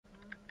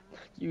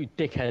You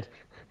dickhead.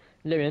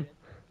 Let me in.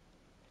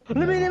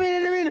 Let me in, let me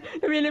in, let me in,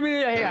 let me in, let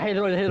me in. I hate the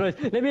noise, I hate the noise.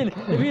 Let me in,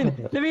 let me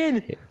in, let me in.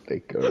 Hit the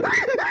ghost.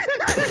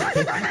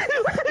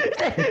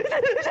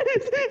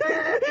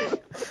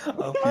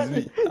 Alp is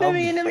me. Let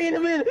me in, let me in,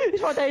 let me in.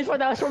 It's right there, it's right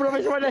there. It's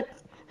right there.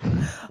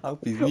 Alp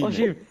is me, Oh, mate.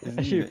 shoot, It's oh,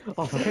 me, shoot. mate.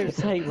 Oh, for fuck's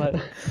sake,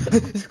 man.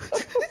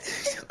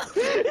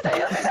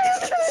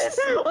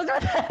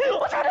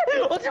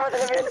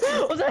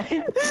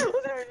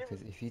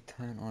 Because if you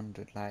turn on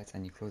the lights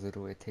and you close the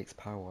door, it takes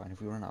power, and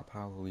if we run out of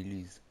power, we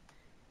lose.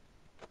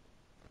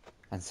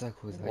 And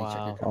circles, how you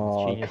check your Wow,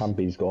 cameras. genius.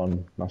 Campy's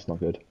gone. That's not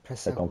good.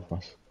 Press They're gone circle. from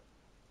us.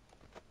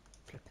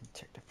 Flip and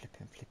check the flip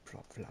and flip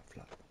flop flop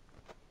flop.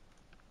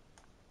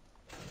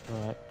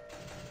 Alright.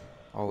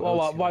 Oh,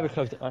 Well, L2. why we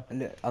closed it?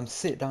 Look, I'm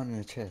sit down in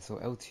a chair, so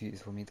L2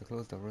 is for me to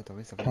close the rotor.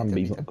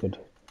 Campy's not good.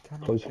 Turn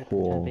on Close flip. Can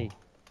 4. be.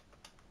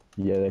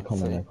 Yeah, they're I'm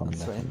coming, they're sweating, coming, I'm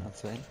they're sweating, coming. I'm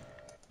sweating.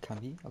 Can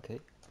be, okay.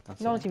 I'm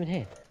No one's sweating. even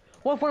here.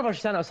 What if one of us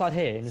stand outside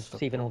here and just Stop.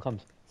 see if anyone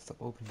comes? Stop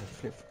opening the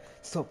flip.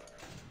 Stop.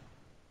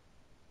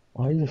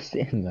 Why are you just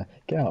sitting there?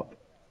 Get up.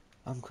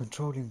 I'm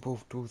controlling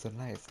both doors and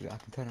lights. I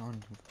can turn it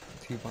on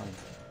with 2 buttons.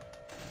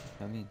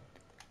 You know what I mean?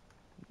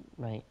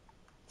 Mate,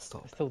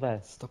 Stop. it's still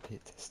there. Stop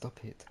it. Stop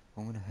it.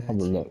 I'm gonna I'm hurt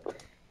gonna you. look.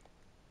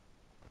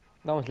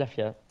 No one's left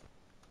yet.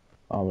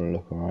 I'm gonna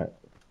look, alright.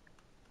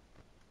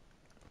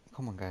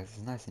 Come on, guys.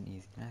 It's nice and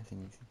easy. Nice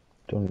and easy.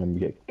 Don't let me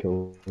get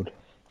killed.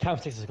 Cam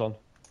 6 is gone.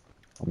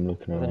 I'm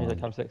looking I don't know around.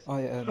 Cam 6. Oh,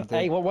 yeah,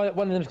 Hey, one of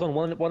them's gone.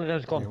 One of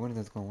them's gone. yeah, one of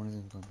them's gone. One of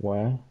them's gone.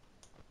 Where?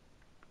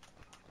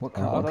 What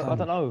I cam?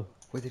 don't know.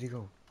 Where did he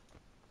go?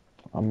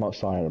 I'm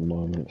outside at the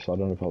moment, so I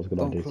don't know if that was a good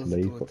Don't idea to close the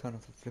leave. door. But Turn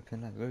off the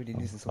flipping light. We're already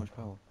losing so much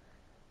power.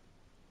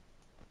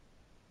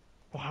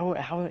 Well,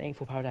 how an 8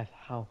 full power left?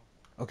 How?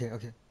 Okay,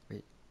 okay.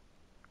 Wait.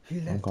 Who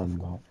I'm left? I coming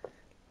forgot. back.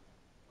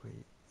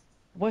 Wait.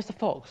 Where's the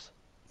fox?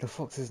 The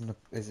fox is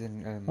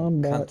in I'm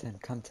cam back. 10.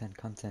 Cam 10.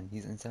 Cam 10.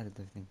 He's inside of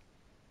the thing.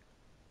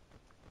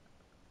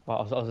 Well,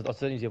 I was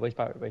still using waste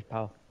power.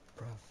 Bruv.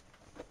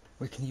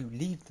 Wait, can you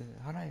leave the...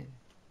 How do I...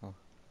 Oh.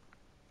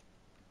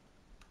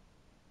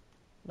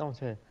 No one's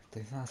here.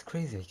 That's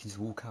crazy. You can just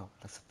walk out.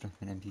 That's a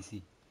flipping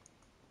NPC.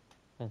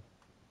 Yeah.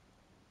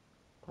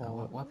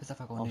 Oh, What happens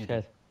if I go I'm near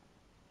scared. them?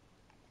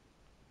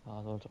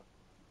 Oh,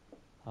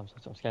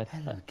 I'm scared.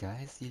 Hello,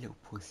 guys. You little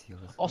pussy.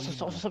 Oh,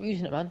 stop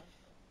using it, man.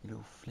 You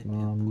little No,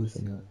 flipping I'm pussy.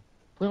 using it.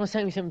 We're on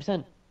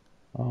 77%.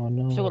 Oh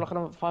Still got no. like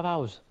another 5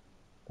 hours.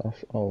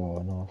 That's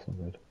oh no, that's not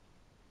good.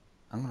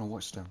 I'm gonna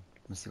watch them.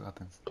 Let's see what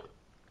happens.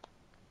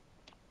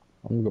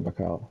 I'm gonna go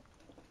back out.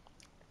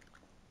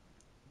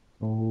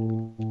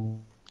 Oh,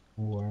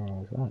 where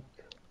was that?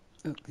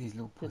 Look, these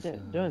little pussy.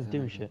 They're only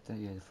doing shit.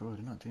 Yeah, for real,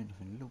 they're not doing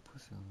anything. Little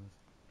pussy hoes.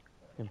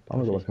 Yeah, I'm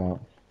gonna go pussies. back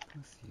out.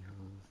 Pussy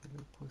hoes.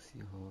 Little pussy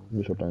hoes.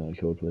 Make sure I don't get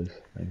killed, please.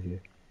 Thank you.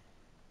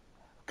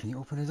 Can you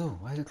open the door?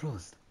 Why is it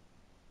closed?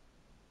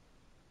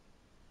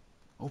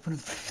 Open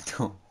the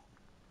door.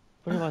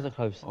 What do you guys are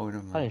close? Oh, no,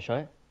 I man. didn't show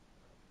it.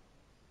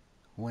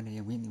 1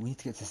 a.m. We need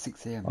to get to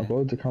 6 a.m. I'll Yeah?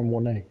 go to cam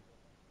 1A.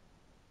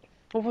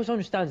 What if someone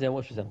just stands there and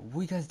watches them? What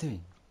are you guys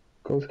doing?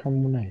 Go to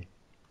cam 1A.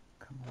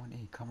 Camera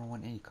 1A, camera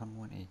 1A,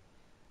 camera 1A.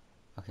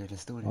 Okay,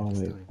 let's do it. Oh Let's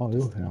do wait. it. Oh,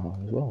 you're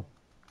here as well.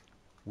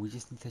 We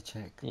just need to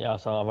check. Yeah,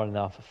 so I'm running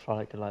now for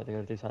like they're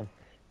gonna do something.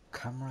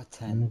 Camera I'm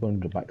 10,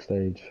 going to the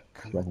backstage.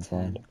 See what I camera can 10,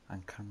 find.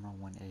 and camera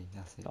 1A.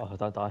 That's it. Oh,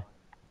 don't die.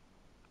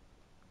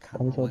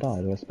 I'm Camera so 1.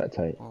 died. I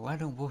spectate. Well, why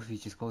don't both of you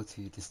just go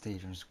to the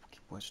stage and just keep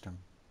watch them?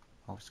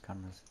 I'll watch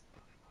cameras.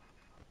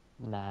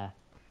 Nah.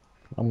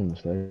 I'm on the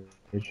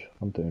stage.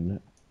 I'm doing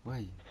it. Where are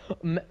you?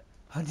 M-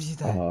 How did you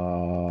die?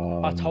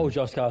 I told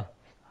you, Oscar.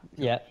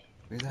 Yeah.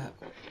 Where's that?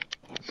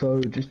 So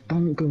just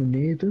don't go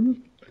near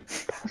them.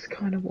 That's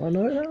kind of what I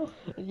know now.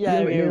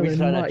 Yeah, Go near we them, just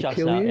they learned that might just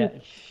kill now. you. Yeah,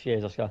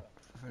 cheers, Oscar.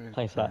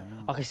 Thanks for that.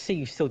 I can see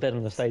you still dead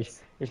on the stage.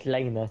 Just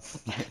laying there.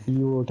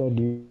 You're dead.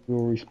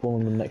 You'll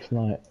respawn the next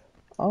night.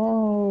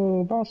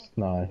 Oh, that's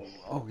nice.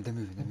 Oh, they're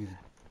moving, they're moving.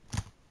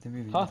 They're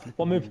moving, Huh? they're flipping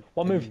One move, moving.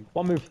 one They're move, moving.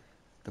 one move.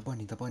 The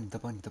bunny, the bunny, the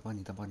bunny, the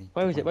bunny, the bunny.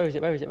 Where is it? Where is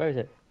it? Where is it? Where is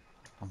it?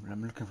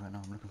 I'm looking for it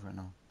now, I'm looking for it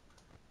now.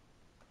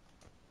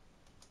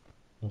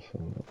 That's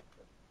all right.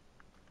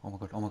 Oh my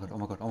god, oh my god, oh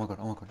my god, oh my god,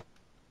 oh my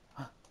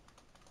god.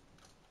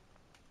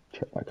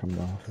 Check that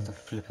camera. Close the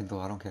flipping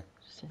door, I don't care.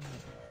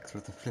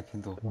 Close the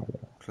flipping door. Right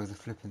there. Close the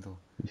flipping door.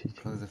 You see,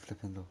 Close the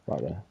flipping door.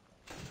 right there.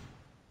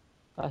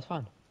 That's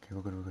fine. Okay,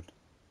 we're good, we're good.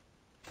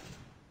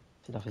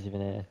 Nothing's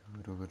even here.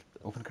 We're good, we're good.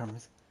 Open the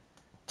cameras.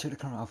 Check the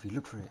camera, Alfie,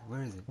 look for it.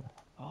 Where is it?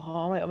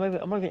 Oh,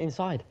 I'm over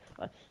inside.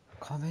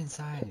 Come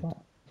inside.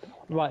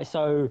 Right,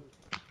 so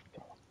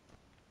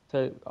I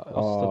was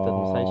still dead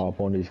on the stage. Oh,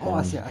 Bonnie's Oh, I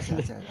gone. see it, I see it,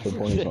 I see it, I So see it.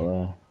 Bonnie's not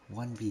there.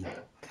 1B.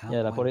 Cam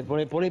Yeah, no,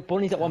 1B.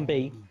 Bonnie's at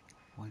 1B.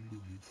 1B,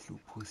 you little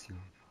pussy.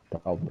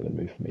 That album didn't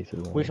move for me to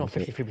We're just on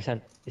visit.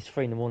 53%. It's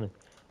 3 in the morning.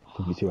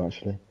 52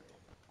 actually.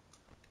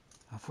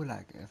 I feel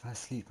like if I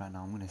sleep right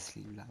now, I'm gonna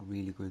sleep like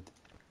really good.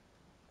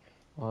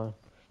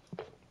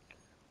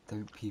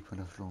 Don't peep on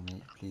the floor,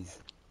 mate, please.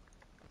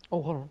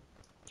 Oh, hold on.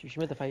 She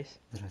made the face.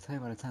 Did I tell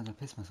you about the times I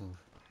pissed myself?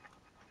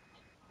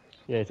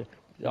 Yeah,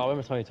 I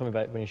remember told me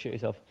about it when you shoot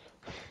yourself.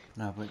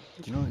 Nah, but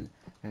do you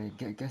know?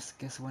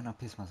 Guess when I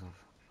pissed myself.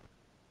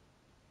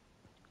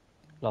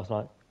 Last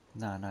night.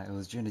 Nah, it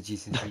was during the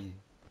GCSE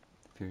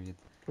period.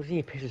 What do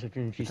you piss yourself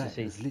during It's like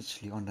it GCSE? was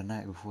literally on the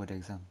night before the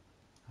exam.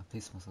 I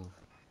pissed myself.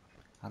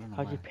 I don't know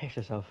How do why. you piss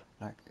yourself?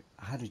 Like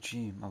I had a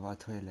dream about a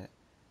toilet,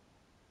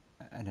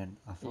 and then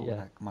I felt Yeah.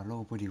 like my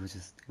lower body was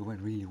just it went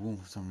really warm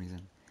for some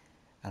reason.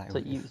 And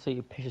like, So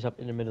you piss yourself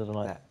in the middle of the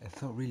night. like it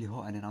felt really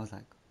hot, and then I was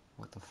like,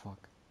 what the fuck?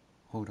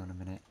 Hold on a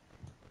minute.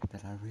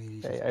 Then I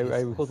really Hey, just are pissed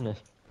you recording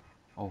myself. this?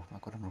 Oh my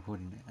god, I'm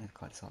recording it. I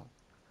cut this out.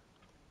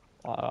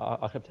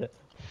 I kept it.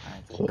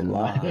 Alright, So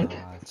lie.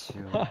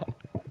 chill,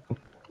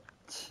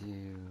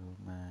 chill,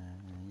 man.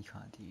 You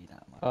can't do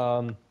that, my guy.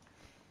 um,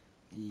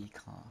 You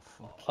can't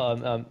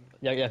fucking do.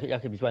 yeah,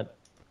 could be went.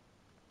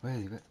 Where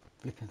is he?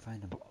 Flipping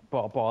find him.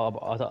 But I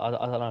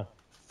don't know.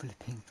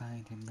 Flipping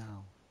find him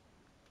now.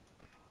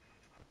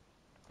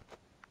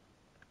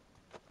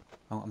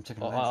 Oh, I'm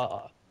checking the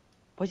lights.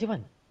 Where's he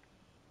went?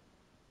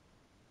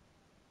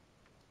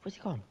 Where's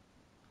he gone?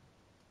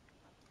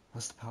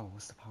 What's the power?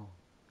 What's the power?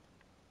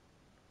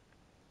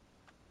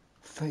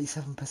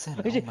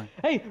 37%. Is Oh he? my.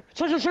 Hey,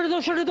 shut the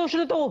door! Shut the door!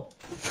 Shut the door!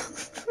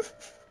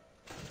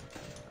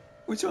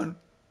 Which one?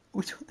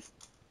 Which one?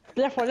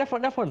 Left one, left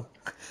one, left one.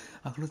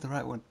 I'll close the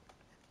right one.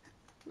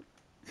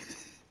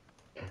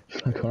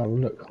 I can't have a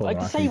look. Hold I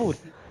on, disabled.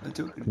 I'm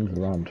joking. Move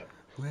around.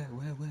 Where?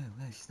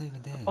 She's not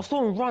even there. I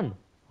saw him run.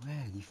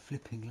 Where? You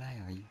flipping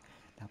liar. You.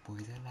 That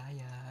boy's a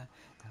liar.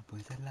 That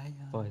boy's a liar.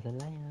 Boy's a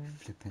liar.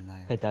 Flipping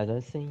liar. He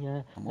doesn't see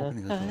ya. I'm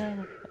opening the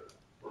door.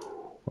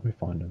 Let me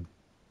find them.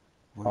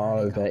 Where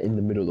Oh, are they're in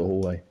the middle of the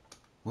hallway.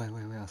 Where,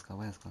 Oscar?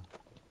 Where, Oscar?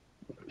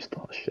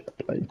 Start shit.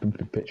 Like,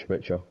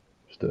 picture.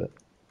 Just do it.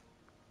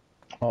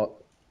 Oh.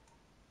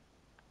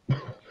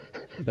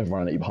 Never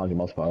mind, at you behind your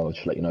multiplier. I'll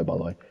just let you know, by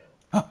the way.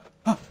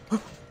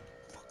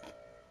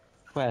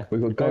 Where? We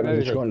got go. Where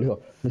is Just go he? and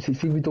look. See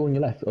the door on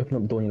your left. Open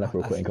up the door on your left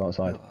real quick and go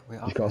outside.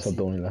 Just go outside the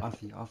door on your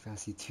left. Alfie, I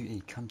see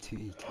 2A. Come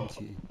 2A. Come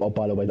 2A. Oh,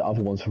 by the way, the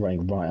other one's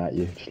running right at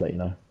you. Just let you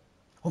know.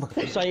 Oh my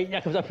god. So yeah,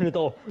 comes open the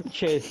door.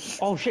 Cheers.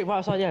 Oh shit, right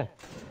outside, yeah.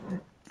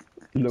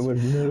 Look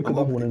at the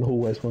other one in the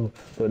hallway as well.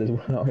 But there's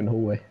one out in the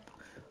hallway.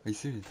 Are you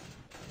serious?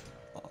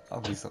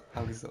 Alfie, stop.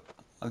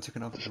 I'm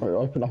checking out the Sorry,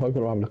 door. open up, have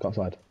a look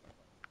outside.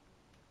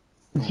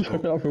 Just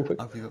open up real quick.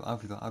 Alfie,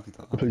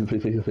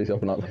 Please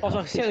open up. Oh, so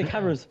I can see on the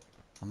cameras.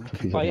 I'm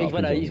Please looking. Oh,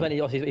 open up. he's went.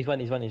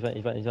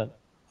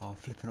 Oh,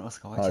 flipping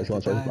Oscar. Why Alright,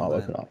 you so die,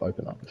 man?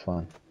 open up. It's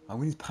fine. Oh,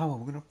 we need power.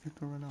 We're gonna flip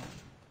run out.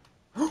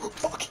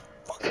 Fuck.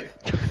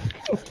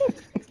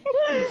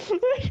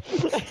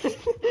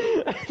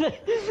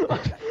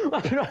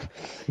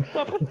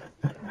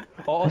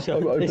 Oh, Oscar,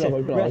 listen,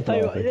 Open up.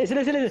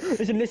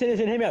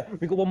 listen, hear me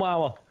out. We got 1 more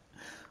hour.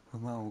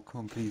 Come on,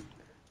 please.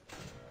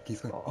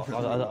 He's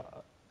gone.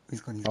 He's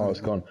gone. Oh,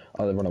 it's gone.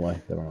 Oh, they run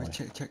away. Wait,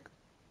 check.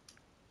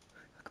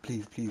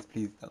 Please.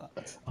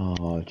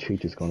 Oh,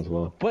 Cheetah's gone as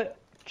well. But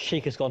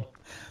Chica's gone.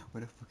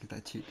 Where the fuck is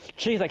that chick?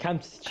 Chica's at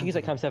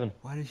camp 7.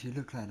 Why does she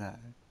look like that?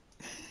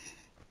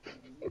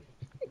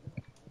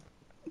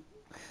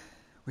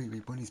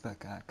 Wait, Bonnie's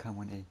back at Cam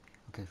 1A.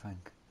 Okay, fine.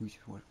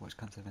 Watch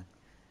Cam 7.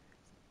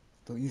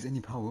 Don't use any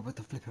power. We're about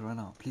to flip it right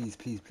now. Please,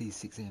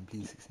 6 a.m.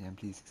 Please, 6 a.m.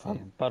 Please, 6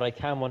 a.m. But I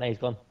cam 1A's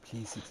gone.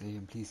 Please, 6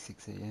 a.m. Please,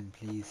 6 a.m.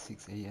 Please,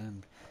 6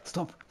 a.m.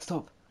 Stop.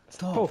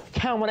 Bro,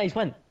 cam 1A's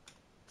went.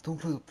 Don't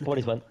close the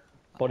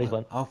Bodies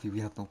went. Alfie,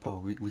 we have no power.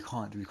 We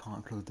can't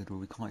close the door.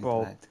 We can't use the Bro.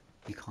 light.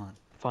 We can't.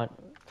 Fine.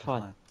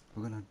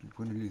 We're gonna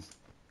lose.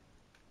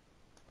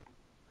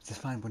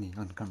 Just find Bonnie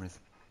on cameras.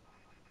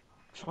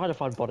 Try to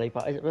find body,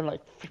 but it's been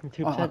like freaking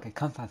 2%. Oh, okay,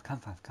 come 5. Okay,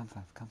 come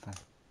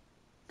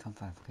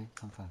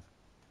 5.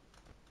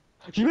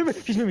 She's moving.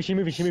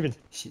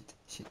 Shit.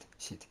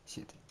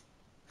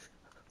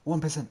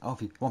 1%,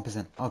 Alfie,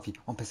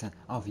 1%,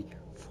 Alfie.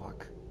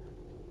 Fuck.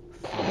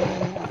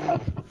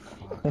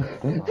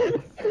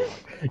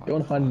 Go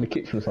and hide in the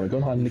kitchen or something. Go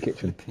and hide in the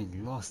kitchen.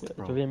 Flipping lost, Do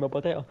bro. you remember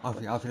potato?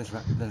 Alfie, let's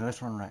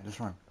run right. Let's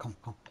run. Come.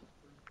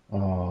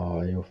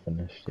 Oh, you're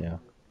finished, yeah.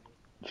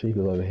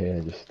 Chica's over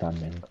here just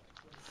standing.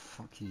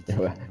 Fuck you,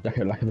 Yeah,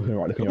 G. look on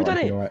your right, We done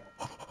it! right.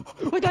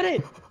 We done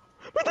it!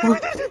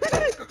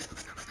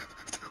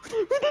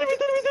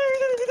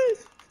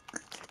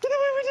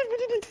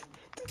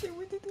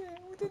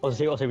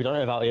 Also, we don't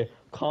know about you.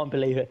 Can't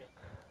believe it.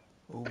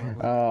 Oh my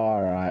god.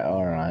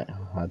 Alright.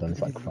 I done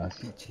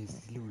sacrifice.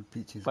 Little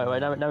bitches.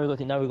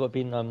 Wait, now we got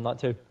being night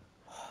 2.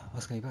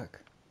 Oscar, you back?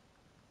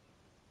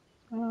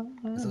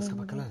 Is Oscar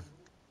back alive?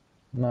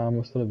 No,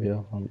 I'm still over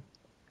here.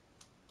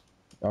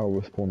 I'll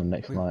respawn the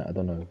next Wait. night. I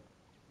don't know.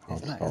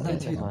 It's night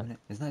 2, isn't it?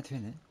 It's night 2,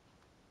 isn't it?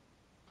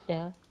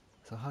 Yeah.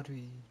 So how do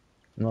we...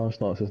 No, it's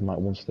not. It says night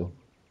 1 still.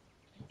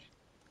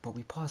 But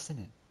we passed,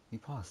 innit? We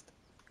passed.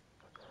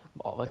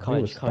 Oh, I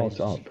can't. Just pass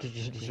it up.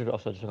 Just go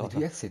outside. Wait, do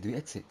we exit?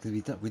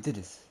 Because we did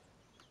this.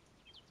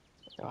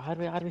 How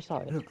do we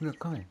start it? Look,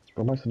 come here.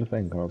 Go back to the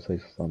thing. I'll say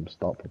start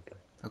properly.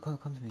 Oh,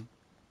 come to me.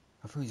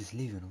 I thought you just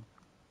leave, you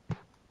know.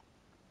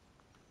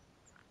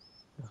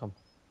 Come.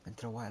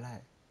 Into the white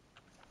light.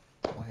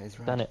 White is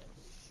right.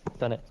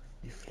 Done it.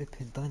 You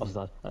flipping done What's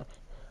it. that?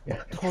 Yeah.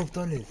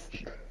 $12.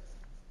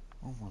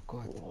 Oh my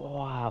god.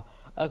 Wow.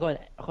 I got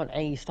an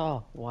A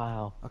star.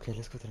 Wow. Okay,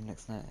 let's go to the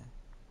next night.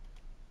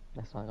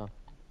 That's not gone.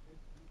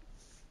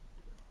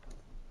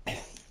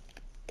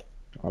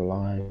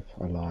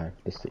 Alive,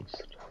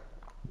 deceased.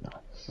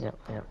 Nice. Yep,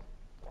 yep.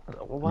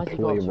 Why did you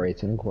go Employee up so?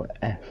 rating, what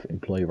F?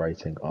 Employee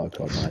rating. Oh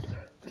god, mad.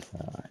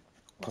 Alright,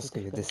 Oscar,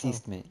 you're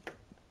deceased, mate.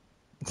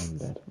 I'm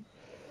dead.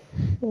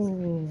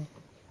 Oh,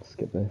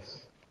 skip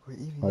this. Wait,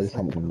 even Oh, use this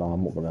time like... I'm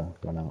not gonna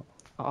run out.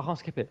 I can't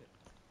skip it.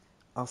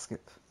 I'll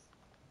skip.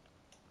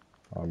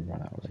 I'm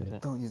run out Skip already.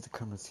 it. Don't use the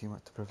camera too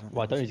much to prevent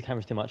Why? Don't use damage. the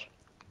cameras too much.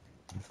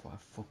 That's what I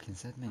fucking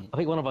said, mate. I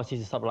think one of us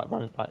needs to start start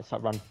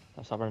run,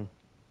 start running.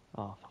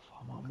 Oh,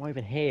 I'm not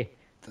even here.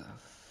 The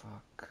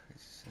fuck?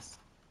 It's just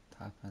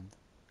happened.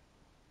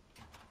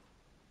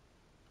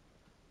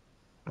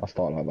 I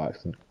started like by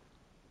accident.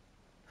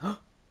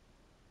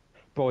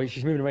 Bro,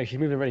 she's moving already. She's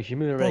moving already. She's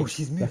moving Bro, already.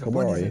 she's moving. Becca,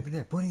 where Bonnie's are not you? even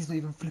there. Bonnie's not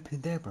even flipping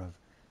there, bruv.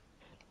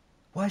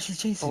 Why is she Oh,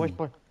 chasing wait, me?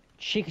 bro.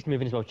 Chick is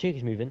moving as well. Chick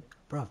is moving.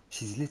 Bruv,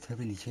 she's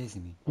literally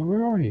chasing me. Oh,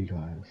 where are you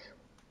guys?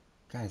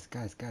 Guys,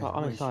 Oh, I'm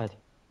what is she? inside.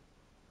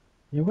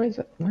 Yeah, where's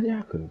that? Where's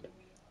Jacob?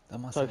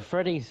 I'm So outside.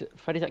 Freddy's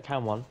at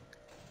cam 1.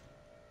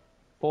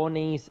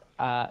 Bonnie's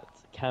at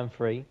cam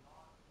 3.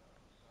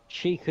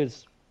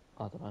 Chica's,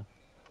 I don't know.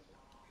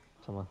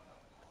 Somewhere.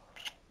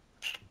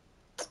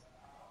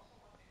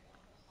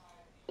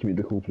 Give me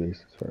the call,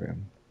 please. Sorry,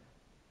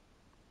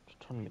 Just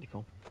trying to make it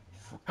cool.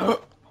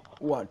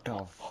 What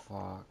the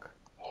fuck?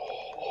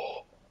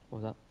 What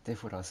was that? They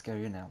thought I was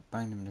scary now.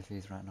 Bang them in the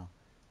face right now.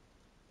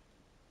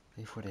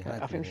 They thought they had I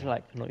me think we should there.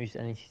 like not use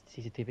any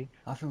CCTV.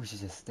 I think we should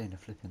just stay in the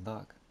flipping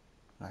dark.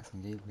 Like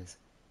some gay boys.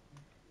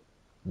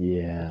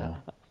 Yeah.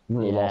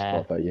 Not the last Yeah.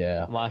 part, but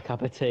yeah. My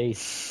cup of tea.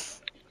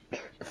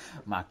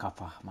 My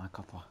cuppa.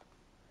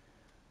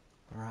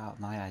 Right up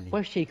my alley.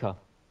 Where's Chica?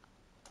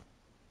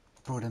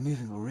 Bro, they're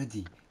moving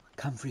already.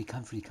 Come free. Yeah,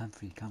 cam 3, cam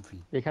 3, cam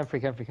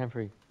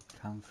 3.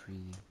 Come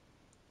free.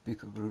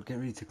 We'll get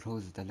ready to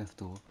close the left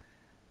door.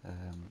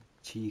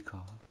 Chica.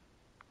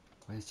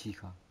 Where's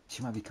Chica?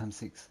 She might be cam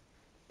 6.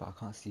 But I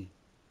can't see.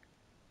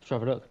 Let's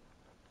have a look.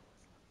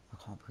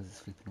 I can't because it's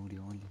flipping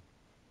audio only.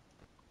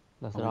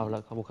 Let's Oh, have a wait.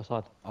 look. I'll walk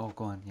aside. Oh,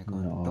 go on. Yeah, go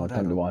on. No, Don't die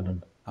don't do though. what I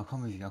done. I'll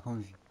come with you.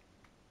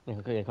 Yeah,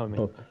 okay, yeah, come with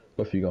me.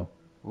 Oh, off you go.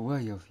 Well, where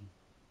are you, Alfie?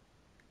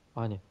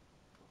 Behind you.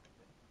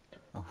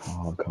 Oh.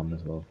 Oh, I'll come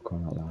as well,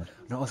 crying out loud.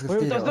 No, Oscar, Wait,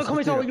 stay there. don't come Oscar,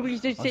 inside. stay there. You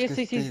see Oscar,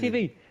 stay there.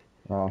 CCTV.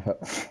 Oh,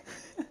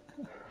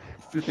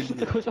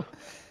 Flipping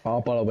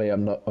oh, by the way,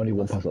 I'm not only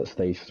one person at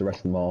stage, the rest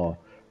of them are,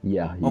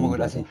 yeah, Oh my you god, I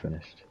guys see. are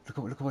finished. Look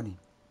at Bonnie.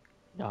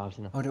 Yeah, I've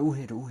seen that. Oh, they're all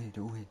here. They're all here.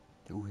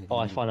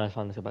 Oh, it's fine, it's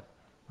fine. Let's go back.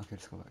 Okay,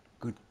 let's go back.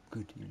 Good,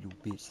 you little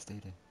bitch. Stay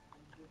there.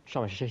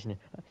 Show me, she's chasing you.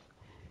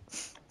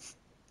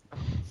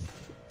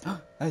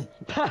 Hey,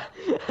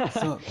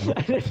 stop.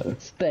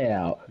 Stay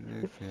out.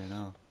 Flipping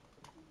now.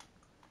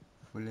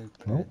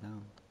 Oh.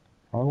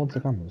 I want the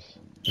cameras.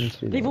 Let me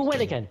see They've that. all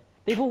went again.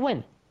 They've all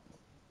went.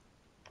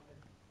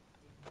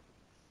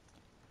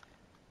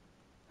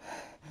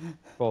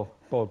 Bro,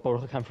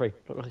 look at cam 3.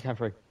 Look at cam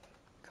 3.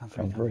 Come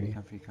free.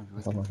 Come free.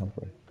 Where's Come the on, come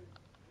free.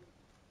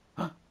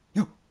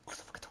 Yo! Close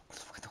the fucking door.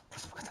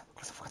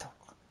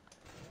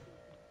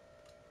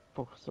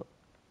 Bro, stop.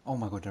 Oh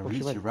my god, they're Oh, she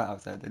literally went. right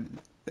outside.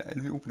 Let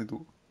me open the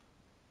door.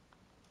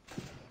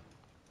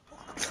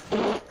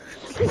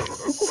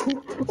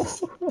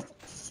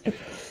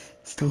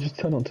 Can you just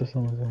turn on to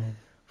someone's arm?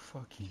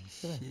 Fucking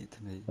shit,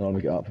 mate. And I'll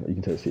get up. You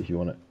can take the seat if you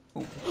want it.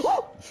 Oh,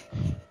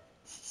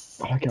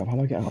 How do I get up?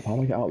 How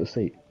do I get out of the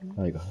seat?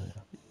 There you go.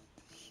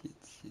 shit.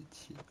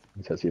 You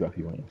can take the seat back if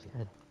you want it.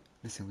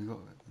 Listen, we got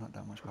not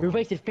that much We power.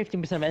 wasted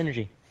 15% of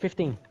energy.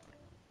 15.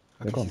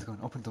 They're Okay, she's gone.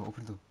 gone. Open the door.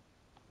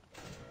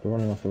 They're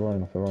running off.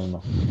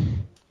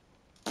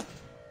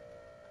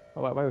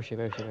 Oh, where is she?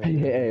 Where is she?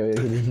 Hey, I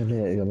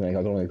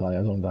don't want to die.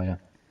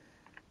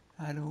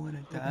 I don't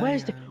wanna die.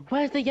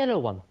 Where's the yellow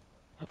one?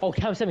 Oh,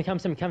 cam 7. Come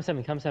seven. Okay,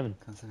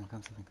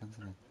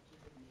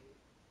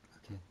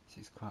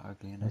 she's quite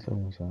ugly, That's innit?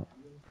 almost that.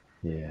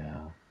 Yeah.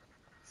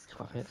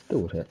 Fuck it.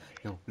 Still with it.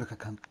 Yo, look at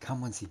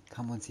come one see.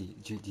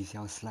 Do you see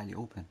how it's slightly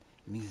open?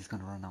 It means he's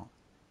gonna run out.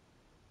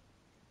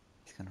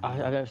 He's gonna run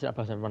I've out. never seen that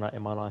person run out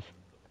in my life.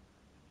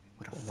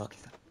 What the fuck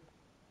is that?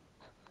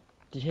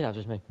 Did you hear that?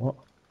 Just me. What?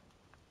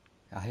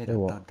 I hear Hey, that.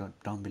 what?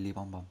 Don't believe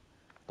bum.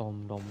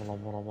 Dom, dom, dom,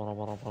 dom, dom, dom,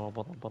 dom, dom,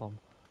 dom, dom.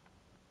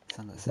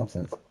 Sound like Nothing.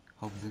 Simpsons.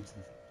 Homer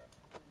Simpsons.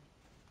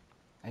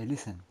 Hey,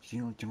 listen. Do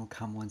you know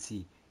Cam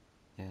 1C?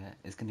 Yeah,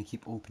 it's gonna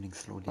keep opening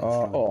slowly and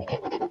slowly.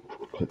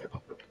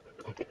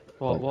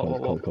 What?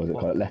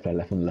 Left.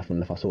 I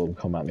saw him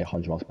come at me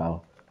 100 miles per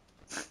hour.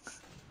 It's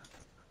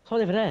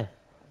not even there.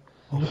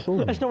 I saw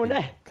him. There's no one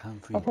there. Cam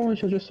free. I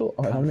promise I just saw.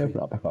 Alright, let me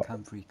open it back up.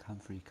 Cam free. Cam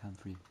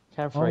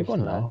Oh, 3 he's is gone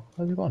not there. now.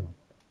 Where's he gone?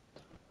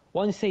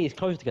 1C is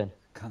closed again.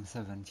 Cam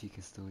 7,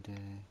 Chica's still there.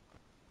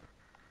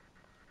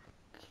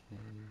 Okay.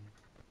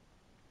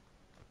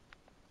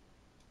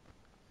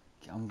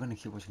 I'm gonna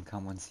keep watching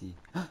Cam 1C.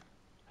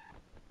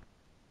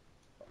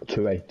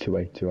 2A.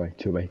 2A.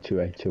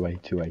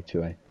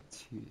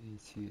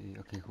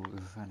 Okay, cool.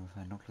 We're fine.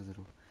 Don't close the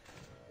door.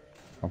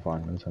 I'm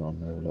fine. Let me turn on.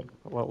 Have a look.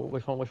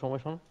 Which one? Which one?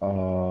 Which one?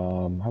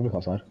 Have a look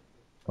outside.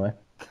 Come here.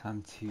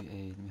 Cam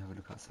 2A. Let me have a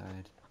look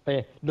outside. Oh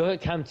yeah, look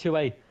at cam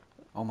 2A.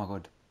 Oh my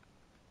god.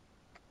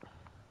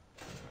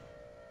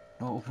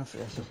 No, open up.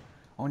 Yes, yes.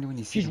 Only when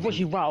you see She's them.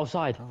 watching right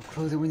outside. Oh,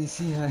 close it when you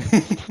see her.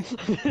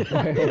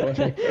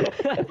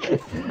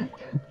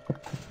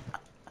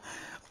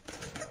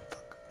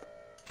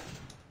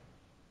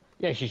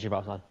 Yeah, she's right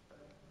outside.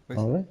 Are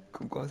they?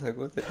 Come, go outside,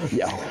 go outside.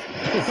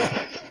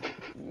 Yeah.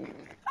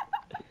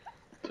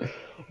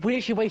 We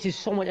actually wasted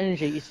so much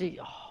energy. You see,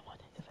 oh my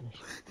days, I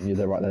finished. Yeah,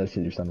 they're right there.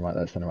 You stand right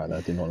there. Stand right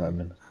there. Do not let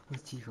them in.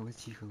 Where's Chico? Where's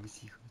Chico? Where's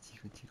Chico?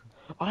 Where's Chico?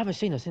 I haven't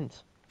seen her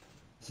since.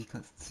 She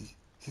can't.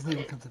 She's not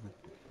even come 7.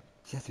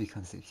 She has to be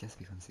con 6. She has to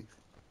be con 6.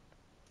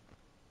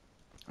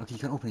 Okay, you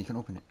can open it. You can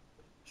open it.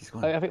 She's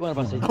gone. I think one of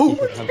us is. Oh she's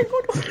my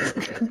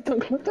with him.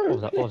 Don't. What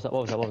was that? What was that?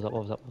 What was that? What was that?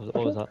 What was that?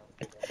 What was that?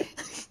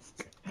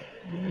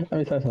 Let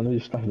me tell you something. Let me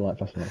just flash the light.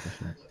 Flash the light. Flash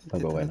the light.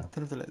 Don't go away now.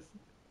 Tell her to let.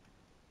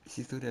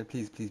 She's still there.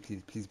 Please, please,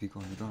 please, please be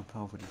gone. We don't have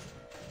power for this.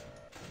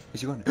 Is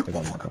she gone? They're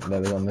gone. They're gone.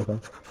 They're gone. They're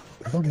gone.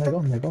 They're gone. They're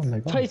gone. They're gone. They're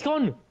gone. He's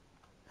gone.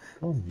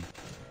 Gone.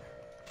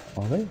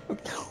 Are they?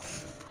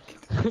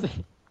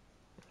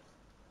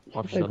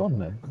 I'm They're gone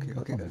then. Okay,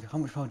 okay. How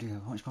much power do you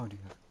have? How much power do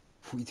you have?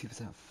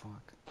 42%.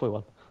 Fuck.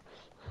 41.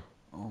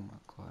 Oh my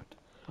god.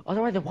 Oh,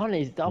 the way the one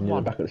is the other Yeah,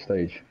 one. back at the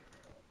stage.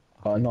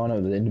 No, they're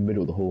in the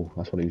middle of the hall.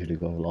 That's what I usually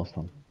go last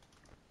time.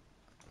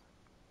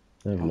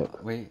 Have a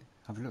look. Wait,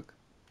 have a look.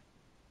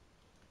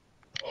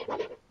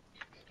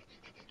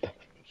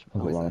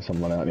 I've got is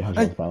someone running at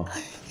me. How's power?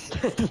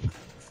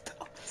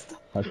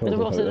 I just want to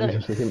What's it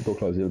just leave the door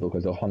closed. Leave the door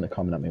closed. There was one that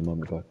coming at me a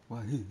moment ago.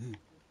 Why? Who?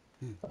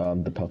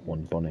 The purple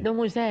one, Bonnie. No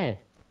one's there.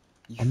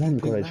 You A moment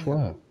ago, flipping I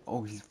swear.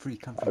 Oh, he's free.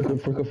 Come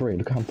Look free. at free.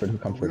 Look at Humphrey.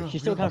 Look at Humphrey.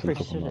 She's still That's coming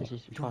what through. I'm talking about.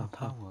 She's We don't trying. have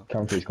power.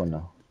 Humphrey's gone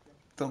now.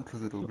 Don't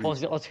close the door, I was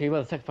please.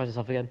 going to sacrifice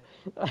yourself again.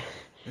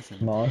 Listen,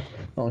 No,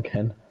 not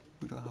again.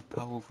 we don't have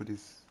power for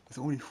this. It's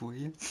only 4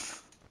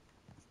 years.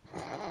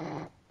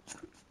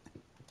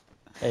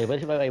 Hey,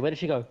 where did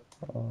she go?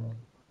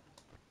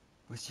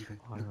 Where's Chico?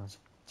 I Look, don't know.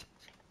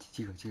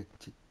 Chico.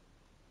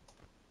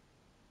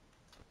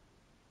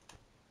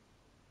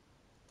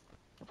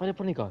 Where did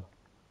Bonnie go?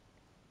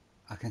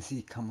 I can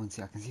see, I can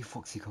see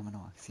Foxy coming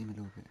out. I can see him a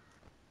little bit.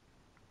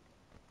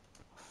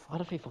 I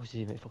don't think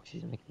Foxy's even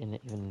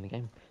in the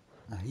game.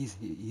 No, he's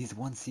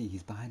 1C.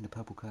 He's behind the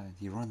purple curtain.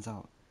 He runs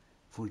out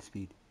full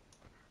speed.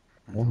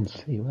 One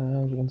C. Where the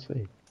hell's one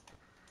C?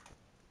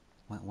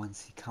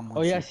 1C. Come 1C.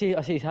 Oh yeah, I see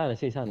his hand. I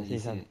see his hand. Yeah, I see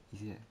his hand. you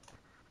see it.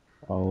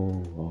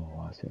 Oh,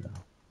 I see now.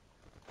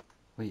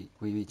 Wait.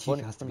 Chica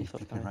Bonnie- has to be Bonnie's not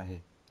flipping coming. right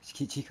here.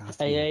 Chica has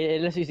to be. Hey,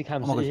 let's use the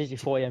cams. Oh my God. It's usually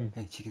 4 AM.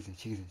 Hey, Chica's right.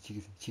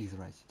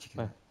 Chica's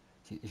Where? right.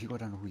 If you go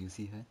down the hall, you'll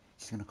see her.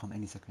 She's gonna come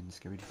any second.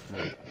 Just get ready for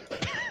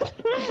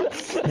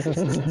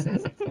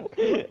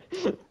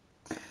it.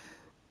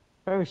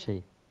 Where is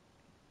she?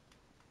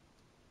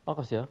 I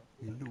can see her.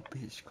 You little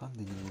bitch. Come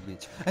then, you little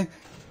bitch. Hey.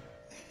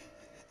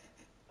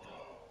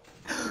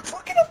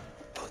 Fuck it up.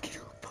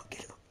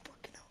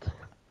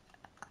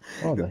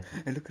 Are they?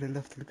 Hey, look at the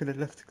left. Look. Are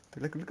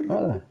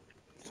they?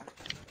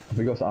 I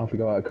forgot out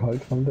a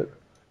code. Come look.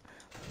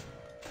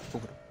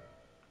 Over.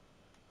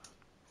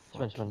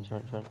 She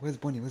went. Where's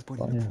Bonnie?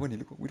 Bonnie. Bonnie,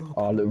 look. We don't have.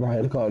 Oh, look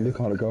right. Go on. Go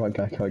on.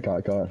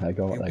 Hey,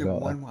 Go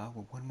one on.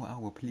 more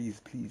hour,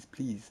 please.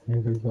 Yeah,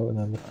 go on.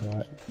 Then look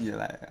right. Yeah,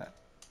 like.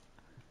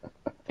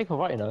 I think we're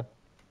right, you know.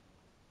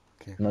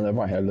 Okay. No, they're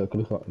right here. Look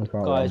right. Guys,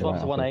 right,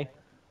 welcome to 1A.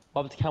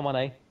 Welcome to cam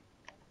 1A.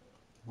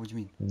 What do you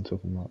mean? I'm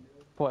talking about.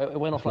 Boy, it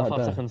went off It's like right 5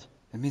 there. seconds.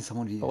 It means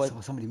somebody Oh, wait.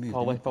 somebody moved.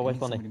 Oh, It wait, means- but it where's means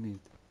Bonnie? somebody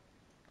moved.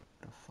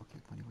 What the fuck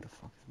is Bonnie? What the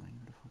fuck is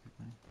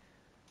Bonnie?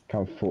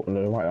 Come for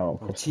the right out Oh,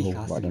 across the Chica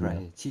hall. has to be down right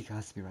there. here. Chica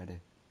has to be right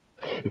there.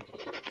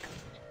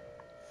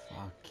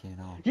 Fucking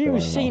hell. You Go even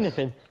on, see Mouse.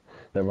 anything.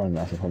 They're running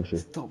now, I promise you.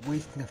 Stop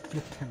wasting the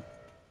flipping.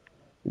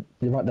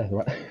 You're right there,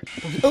 right.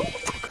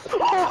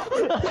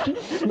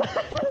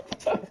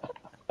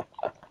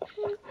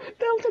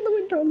 Down from the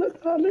window, look.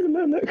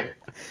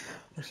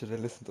 I should have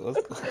listened to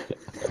Oscar.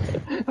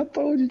 I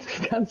told you to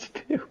stand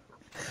still.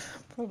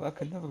 Bro, I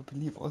can never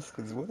believe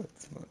Oscar's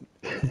words, man.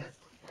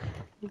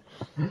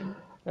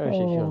 Where is she?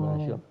 She gone,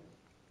 she gone.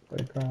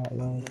 Wake up,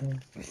 loud.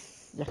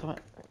 Yeah, come on.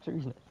 Keep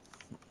using it.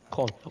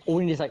 Come on. All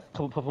we need is like a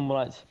couple more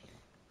lights.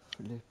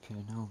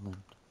 Flipping hell, man.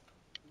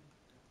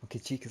 Okay,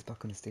 Chica's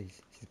back on the stage.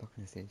 She's back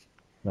on the stage.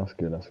 That's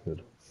good.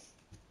 Okay,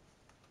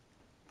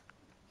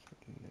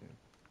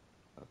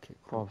 Oh,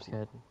 cool. I'm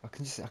scared. I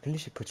can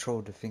literally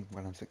patrol the thing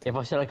while I'm If spectating.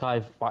 I see like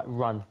I've like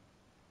run.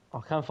 Oh,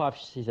 cam 5,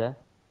 she's there.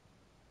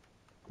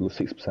 You got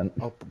 6%.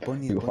 Oh,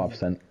 Bonnie. You got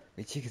 5%.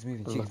 Wait, Chica's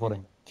moving. Look, Chica's Bonnie.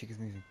 moving. Chica's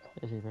moving.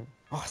 Is she, man?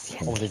 Oh,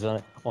 yes. Oh, we've done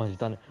it. Oh, we've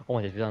done it. Oh,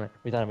 we've done it.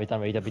 We've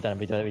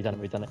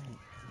done it.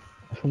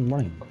 That's from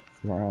rain.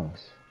 Right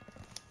else.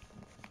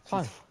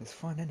 Fine. It's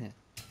fun, isn't it?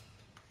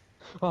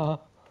 Ah,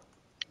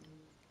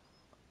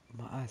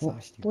 My eyes What? are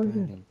actually What are you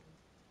doing? burning.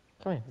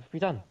 come here. We're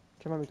done.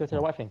 Come on, we go to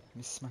the white thing. Let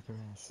me smack her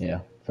ass. Yeah,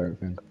 favourite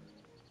thing.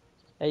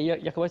 Hey,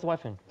 Yaka, where's the white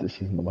thing? This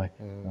isn't the way.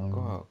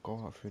 Go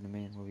out through the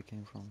main where we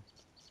came from.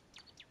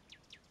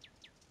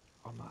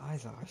 Oh, Oh, my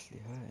eyes are actually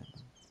hurting,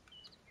 man.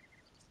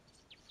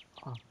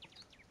 Oh.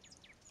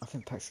 I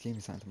think Pax gave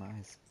me something to my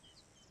eyes.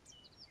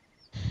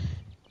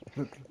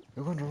 Look,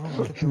 you're going the wrong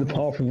way. To the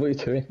path of what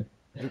you're doing.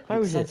 Look,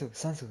 Where is it?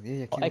 Sanso,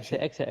 yeah, Oh, keep on exit,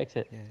 shit. exit,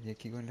 exit. Yeah,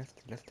 keep going left.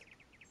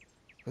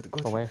 Go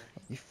Go to, away.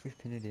 you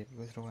flipping idiot,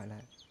 go to the white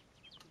light.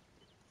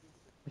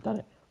 We've done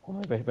it. Oh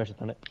my gosh, we've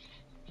done it.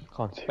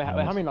 Come on. Wait,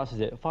 Nice. how many nights is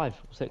it? 5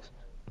 or 6?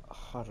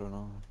 I don't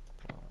know.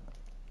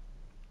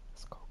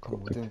 Let's go, come on,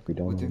 Got we're to doing, be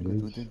done we're on doing good,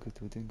 we're these. doing good,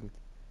 we're doing good.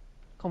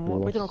 Come on,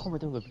 we're doing Yes. good, we're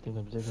doing good, we're doing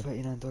good, we're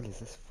doing good. $39,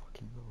 let's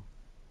fucking go.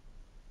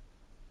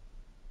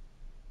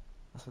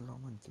 That's a lot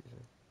of money to be fair.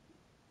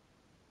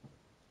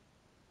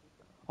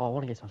 Oh, I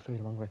want to get some food,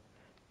 I'm hungry.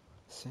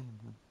 Same,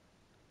 man.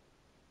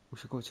 We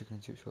should go chicken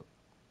and chip shop.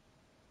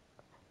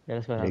 Yeah,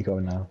 let's go There you now. go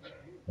now.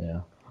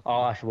 Yeah.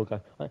 Oh, actually, we'll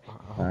go. I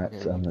hope I At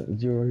get robbed.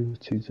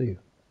 022.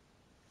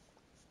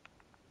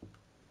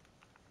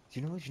 Do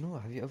you know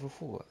what? Have you ever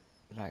thought,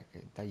 like,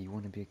 that you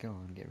want to be a girl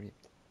and get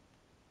raped?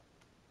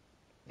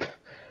 I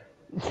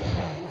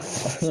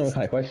don't know what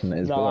kind of question that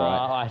is, No, but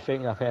alright. I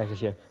think that's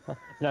just you.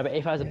 No, but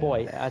if as a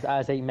boy,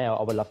 as a male,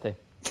 I would love to.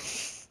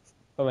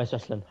 Almost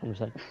wrestling,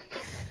 100%.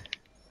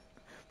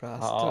 But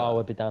I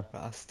would be down.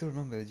 I still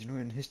remember, do you know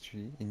in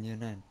history, in year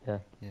 9? Yeah,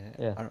 Yeah,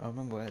 yeah, I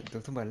remember they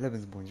were talking about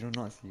Lebensborn, you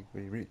know Nazi,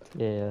 where he raped.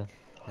 yeah, yeah.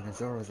 And then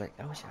Zora was like,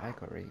 I wish I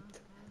got raped.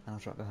 And I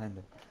was right behind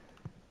her.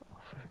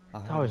 I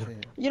That heard her was, say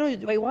it. you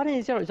know, wait, why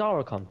didn't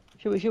Zara come?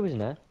 She wasn't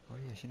there. Oh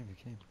yeah, she never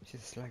came.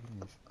 She's a slag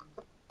anyways.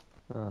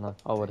 Oh no,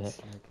 I would That hit.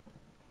 slag.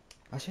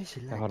 Actually, she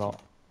Yeah, why liked you.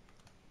 not?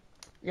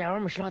 Yeah, I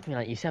remember she liked me in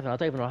 87, I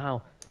don't even know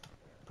how.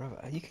 Bro,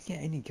 you can get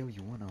any girl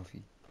you want,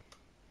 Alfie.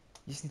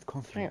 You just need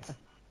confidence.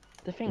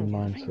 The thing is,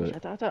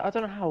 Mindset. I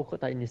don't know how I got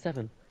that in year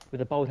 7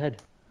 with a bald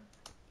head.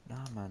 Nah,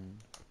 man.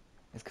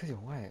 It's because you're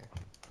white.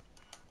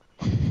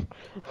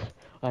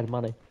 I had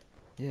money.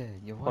 Yeah,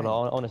 you're Oh white.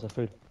 no, I wanted some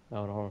food.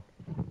 Oh no.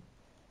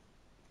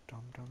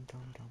 Dum dum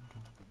dum dum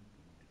dum.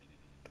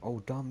 Oh,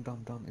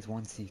 dum is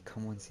 1C.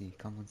 Come 1C.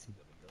 Come 1C.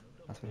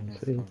 That's where the noise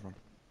is See? coming from.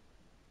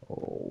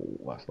 Oh,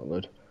 that's not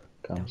good.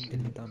 Cam Dum 6.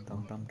 dilly dum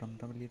dum dum dum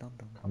dum dilly dum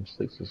dum. Cam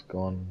 6 is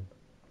gone.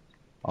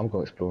 I'm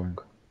going exploring.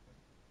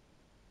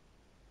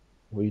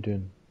 What are you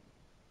doing?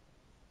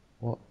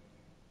 What?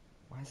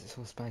 Why is it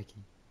so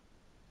spiky?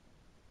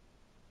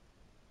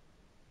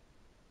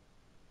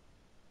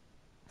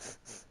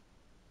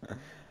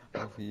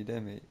 Alfie, you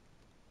there, mate?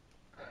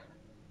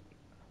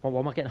 Why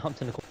am I getting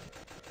humped in the corner?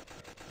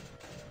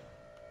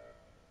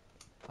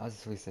 I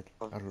just wasted.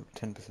 I wrote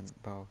 10%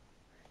 power.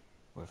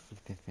 We're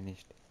flipping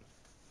finished.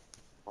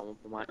 Oh,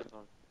 the mic is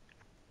on.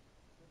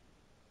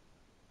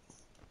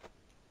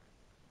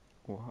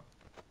 What?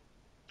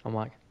 I'm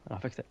like, I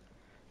fixed it.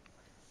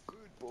 Good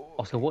boy.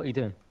 Oscar, what are you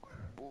doing?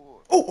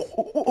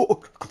 Oh!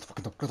 Got the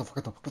fucking dog, got the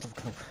fucking dog, got the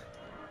fucking dog.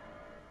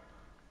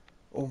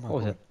 Oh my What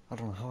was god. it? I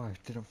don't know how I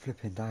didn't flip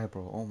and die,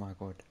 bro. Oh my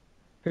god.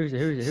 Who's it?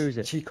 Who's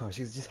it? Chica,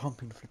 she's just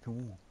humping the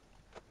flipping wall.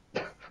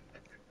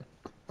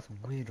 Some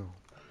weirdo.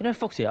 You know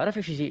Foxy, I don't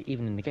think she's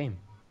even in the game.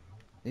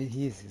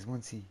 He is, he's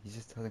 1C. He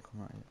just hasn't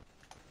come out yet.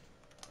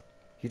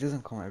 He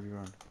doesn't come out every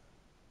round.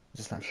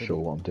 Just I'm like sure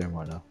Freddy. what I'm doing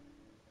right now.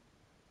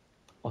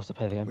 What's the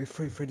play the game? Wait,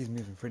 Freddy's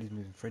moving. Freddy.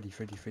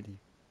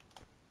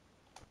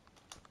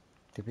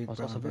 The big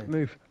brown bear.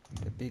 Move.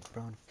 The big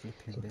brown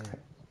flipping bear.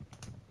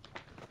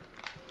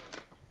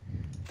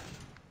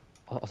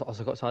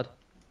 Oscar got side.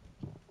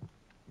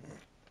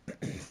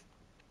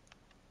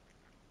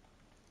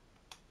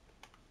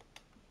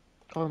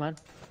 Go on, man.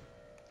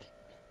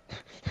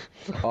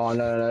 Oh,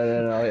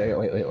 no.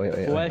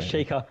 Wait. Where's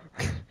Shaker?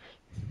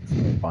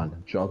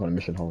 Fine. Sure, I've got a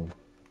mission home.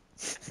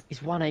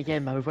 It's 1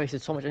 again, man. We've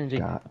wasted so much energy.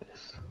 Got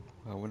this.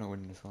 Well, we're not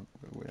winning this one.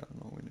 We're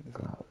not winning this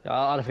one. Got Yeah,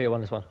 I don't think you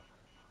won this one.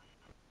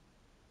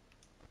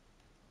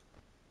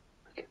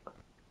 Fucking hell.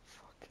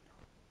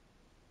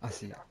 I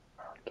see it.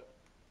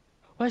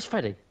 Where's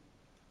Freddy?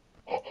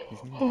 He's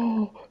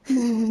moving.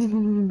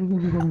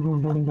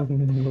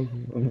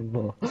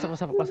 What's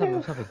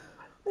happening?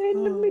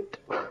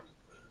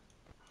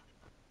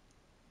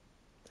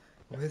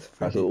 Where's Right,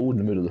 Freddy? so all in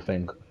the middle of the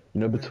thing.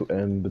 You know,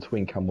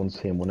 between Cam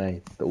 1C and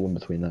 1A, they're all in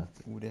between there.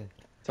 All there.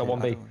 So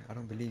 1B. I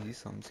don't believe you,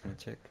 so I'm just gonna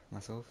check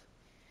myself.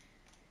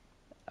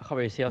 I can't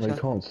really see No, you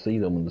Oscar. can't see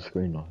them on the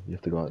screen though. You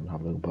have to go out and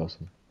have a look in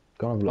person.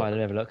 Go and have a Alright, look. let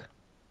me have a look.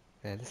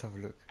 Yeah, let's have a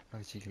look.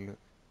 Have a cheeky look.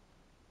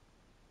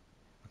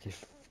 Okay,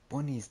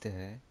 Bonnie's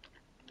there.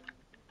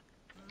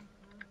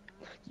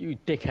 You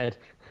dickhead.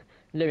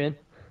 Let me in.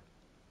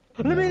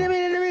 Let me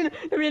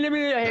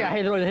in. I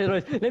hate the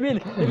noise. Let me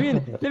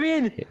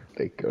in. Here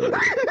they go.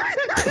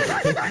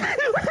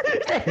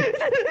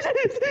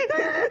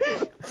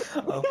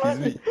 Alfie's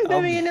me.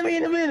 Let me in.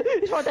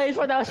 It's right there. It's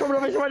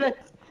right there.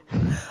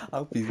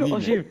 Alfie's me. Oh,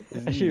 shoot.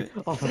 It's me, Shoot.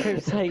 mate. Oh, for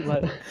God's sake,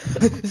 man.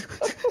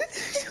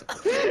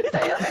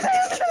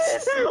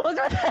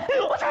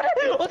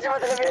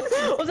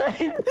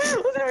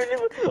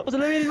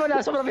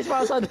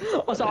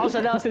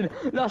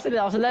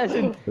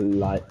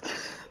 Light.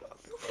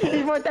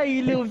 He's right there,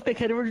 you little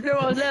dickhead. No,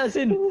 let us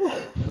in.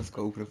 Let's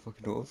go open the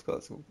fucking door,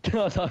 Scott. So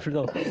I'll open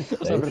the door. Hey,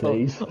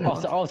 please.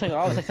 I'll take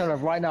it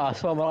right now. I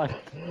swear on my life.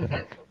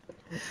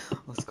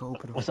 let's go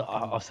open the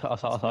I'll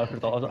fucking door. open the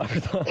door. I'll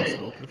open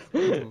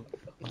the door.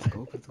 Let's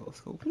go open the fucking door.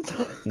 Let's go open the door. Let's go open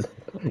the door.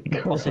 You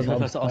go I'll say- on,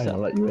 I'm staying, I'll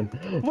let you in.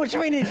 What do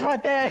you mean it's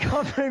right there? I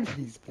can't move.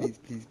 Please, please,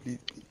 please, please,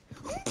 please.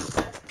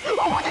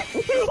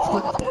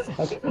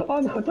 Oh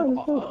no, don't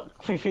stop.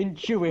 Flipping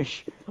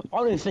Jewish.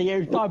 Honestly,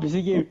 you diapers are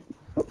you.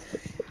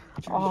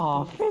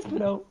 Oh, flipping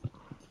hell.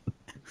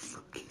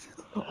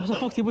 What's a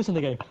Foxy Wilson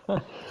the game? I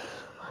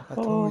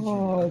told you.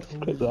 Oh, I let's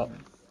told click you. that.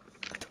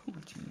 I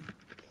told you.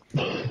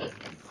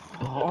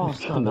 Oh,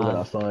 Oscar, I'm moving man.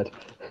 outside.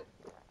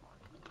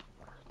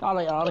 I'll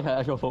look at it,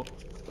 that's your fault.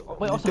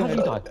 Wait, Oscar, how did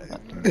you die?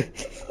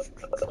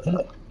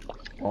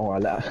 Oh, I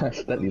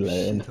accidentally let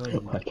it in. Shit, are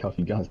you? My cow,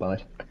 you guys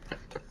died.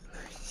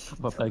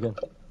 I'll play again.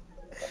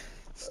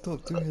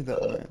 Stop doing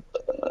that, man.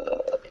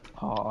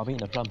 Oh, I'm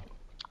eating a plum.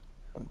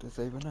 That's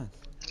even nice.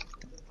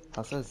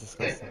 Outside's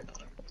disgusting.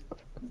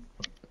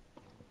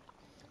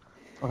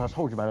 Oh, I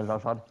told you about it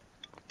outside.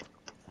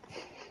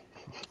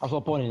 I saw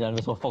Bonnie then and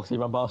I saw Foxy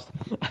run past.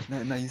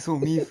 No, you saw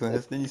me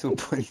first, then you saw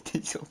Bonnie,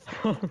 then you saw.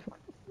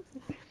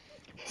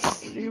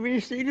 You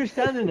just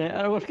standing there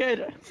and I was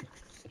scared.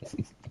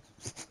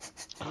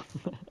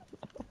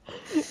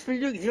 But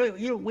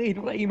you look weird,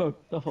 what emo?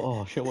 I thought,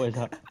 oh shit, what is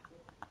that?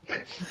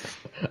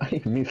 I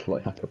didn't mean to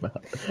like happen, man.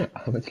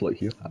 I meant to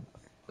like you out.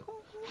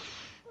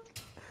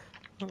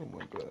 Oh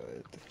my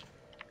god.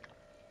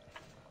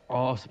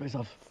 Oh, space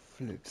off.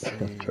 Flip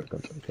I'm save.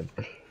 joking.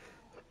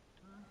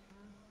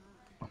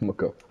 Oh my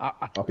god. I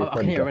Okay, can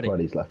Freddy's hear left, already.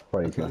 Freddy's left,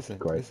 Freddy's Okay, left. listen,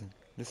 Great.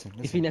 listen.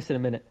 It's been less than a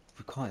minute.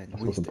 We can't That's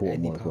waste what's important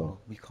any one as well. power.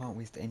 We can't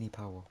waste any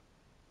power.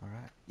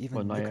 Alright? Even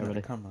Well, no, looking yeah, at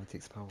really. the camera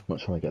takes power. I'm not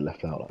trying to get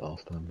left out like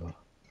last time, but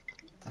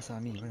That's what I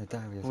mean, we're gonna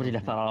die with What did you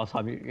left out last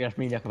time? You left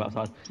me and Jacob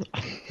outside.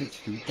 Literally,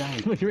 we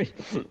died. What do you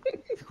mean?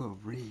 We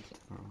got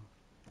raped, bro.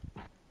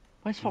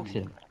 Where's Foxy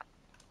then?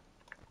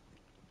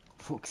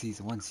 Foxy's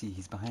 1C,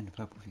 he's behind the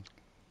purple thing.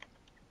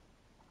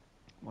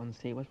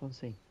 1C, where's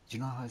 1C? Do you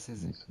know how it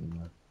says it? it's,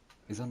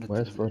 It's on the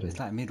Where's Freddy? It's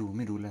like middle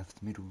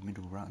left, middle,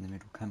 right in the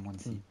middle, cam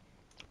 1C.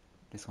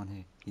 This one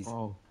here. He's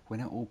Oh. when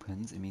it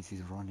opens, it means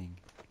he's running.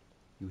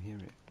 You hear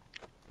it.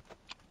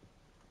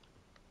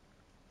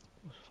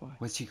 What's fire?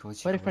 Where's Chico? Where's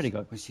Chico? Where did Freddy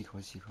go? Where's Chico?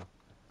 Where's Chico?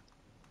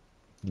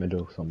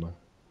 middle somewhere.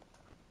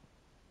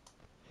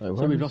 Wait, So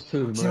where we've is- lost 2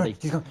 of them He's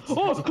already. gone.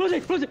 Oh, close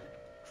it, close it!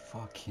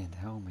 Fucking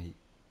hell, mate.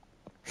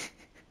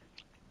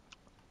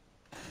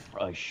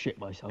 I shit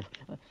myself.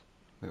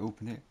 Wait,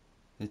 open it.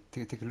 Yeah,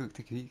 take a look,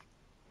 take a peek.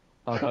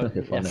 Oh, no, You're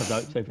yeah, funny.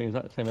 so dope, same thing as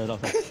that, same as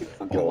last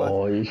time.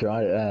 Oh, you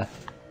tried it there.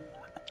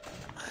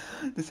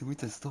 Listen, we need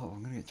to stop.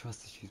 I'm gonna get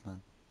trust issues,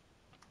 man.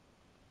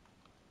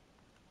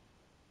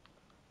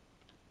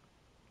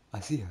 I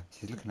see her.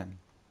 She's looking at me.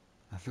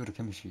 I feel the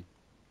chemistry.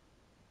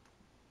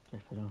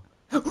 Flipping hell.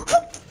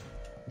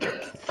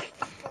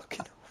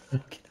 Fucking hell,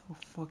 fucking hell,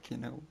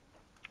 fucking hell.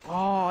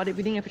 Oh, we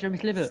didn't have to show me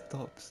sliver.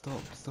 Stop.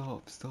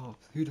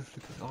 Who the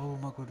flip is? Oh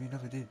my god, we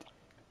never did.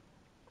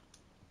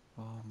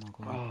 Oh my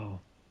god. Oh.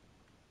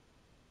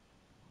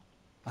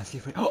 I see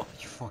a friend. Oh,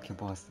 you fucking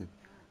bastard.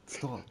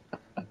 Stop.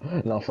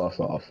 No, I'll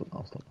stop.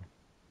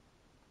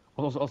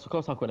 Also,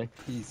 close up quickly.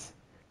 Please.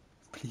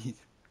 Please.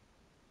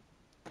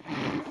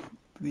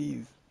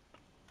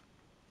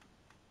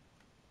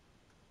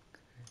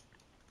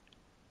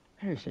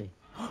 Where is she?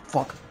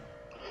 Fuck.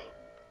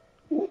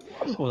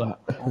 I saw that.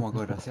 Oh my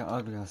god, I see her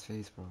ugly ass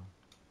face, bro.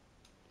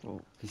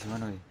 Oh. Did she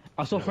run away?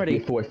 I saw Yeah, Freddy.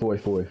 4. They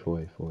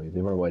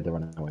run away,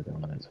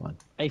 it's fine.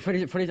 Hey,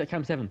 Freddy's at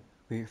Cam 7.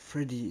 Wait,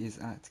 Freddy is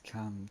at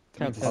cam.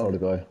 Cam I gotta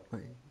go.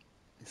 Wait.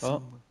 It's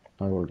Oh. somewhere.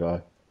 I gotta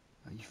go.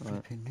 Are you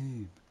flipping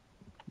noob?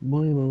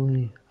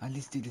 Bye. At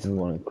least do this I one.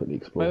 want to quickly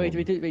explore. Wait,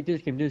 do this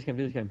game. Do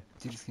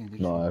this game.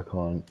 No, I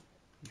can't.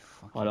 You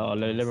fucking Oh, no,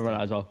 let me run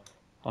out as well.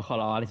 I can't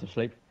lie, I need some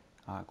sleep.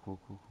 Alright, cool.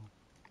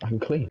 I can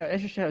clean.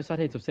 Let's just stay outside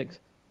here till 6.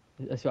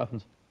 Let's see what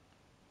happens.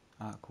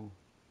 Alright, cool.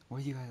 Where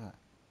are you guys at?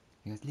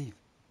 You guys leave?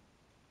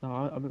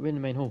 No, we're in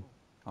the main hall.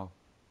 Oh.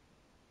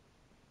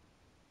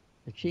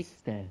 The chick's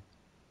there.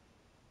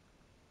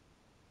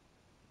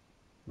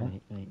 Huh?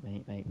 Mate.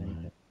 Right.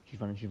 She's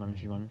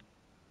running.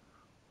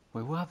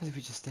 Wait, what happens if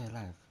we just stay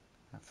alive?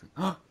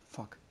 Oh,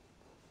 fuck.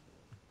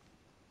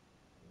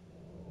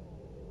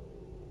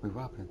 Wait,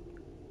 what happened?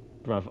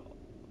 Bruv.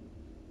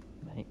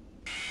 Mate.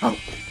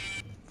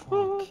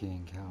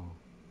 Fucking hell.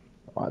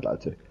 I'd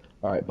like to.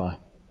 Alright, bye.